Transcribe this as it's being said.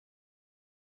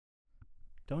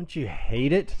Don't you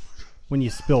hate it when you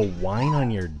spill wine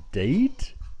on your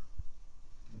date?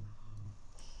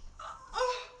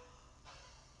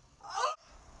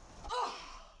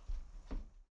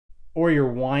 Or your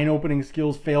wine opening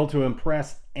skills fail to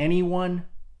impress anyone?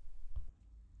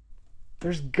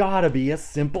 There's gotta be a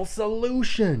simple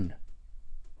solution.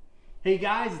 Hey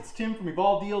guys, it's Tim from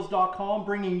EvolvedDeals.com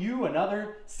bringing you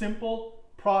another simple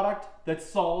product that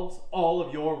solves all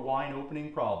of your wine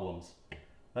opening problems.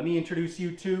 Let me introduce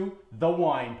you to the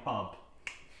wine pump.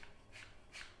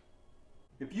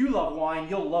 If you love wine,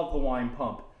 you'll love the wine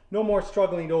pump. No more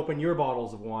struggling to open your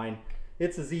bottles of wine.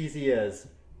 It's as easy as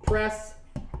press,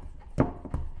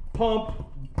 pump,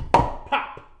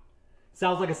 pop.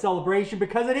 Sounds like a celebration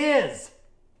because it is.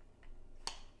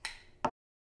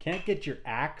 Can't get your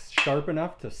axe sharp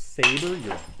enough to saber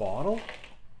your bottle?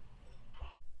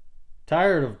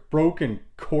 Tired of broken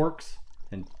corks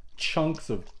and chunks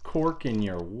of cork in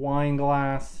your wine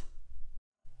glass?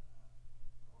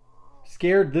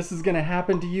 Scared this is gonna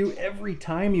happen to you every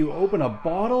time you open a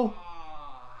bottle?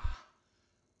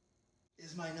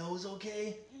 Is my nose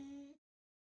okay?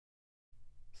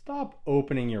 Stop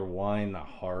opening your wine the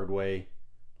hard way.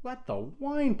 Let the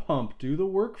wine pump do the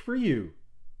work for you.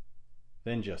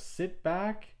 Then just sit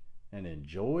back and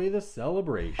enjoy the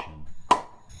celebration.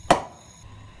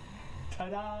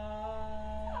 Ta-da!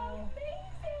 Amazing!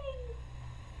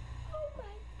 Oh my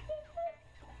goodness!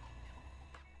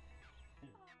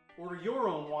 Order your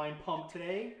own wine pump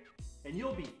today, and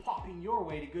you'll be popping your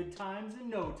way to good times in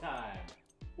no time.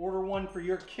 Order one for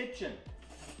your kitchen,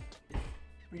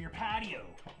 for your patio,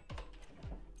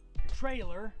 your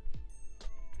trailer,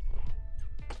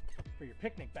 for your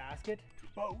picnic basket,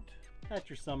 your boat, at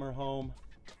your summer home,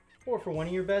 or for one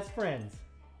of your best friends.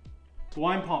 The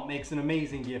wine pump makes an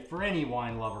amazing gift for any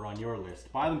wine lover on your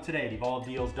list. Buy them today at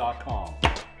EvolvedDeals.com.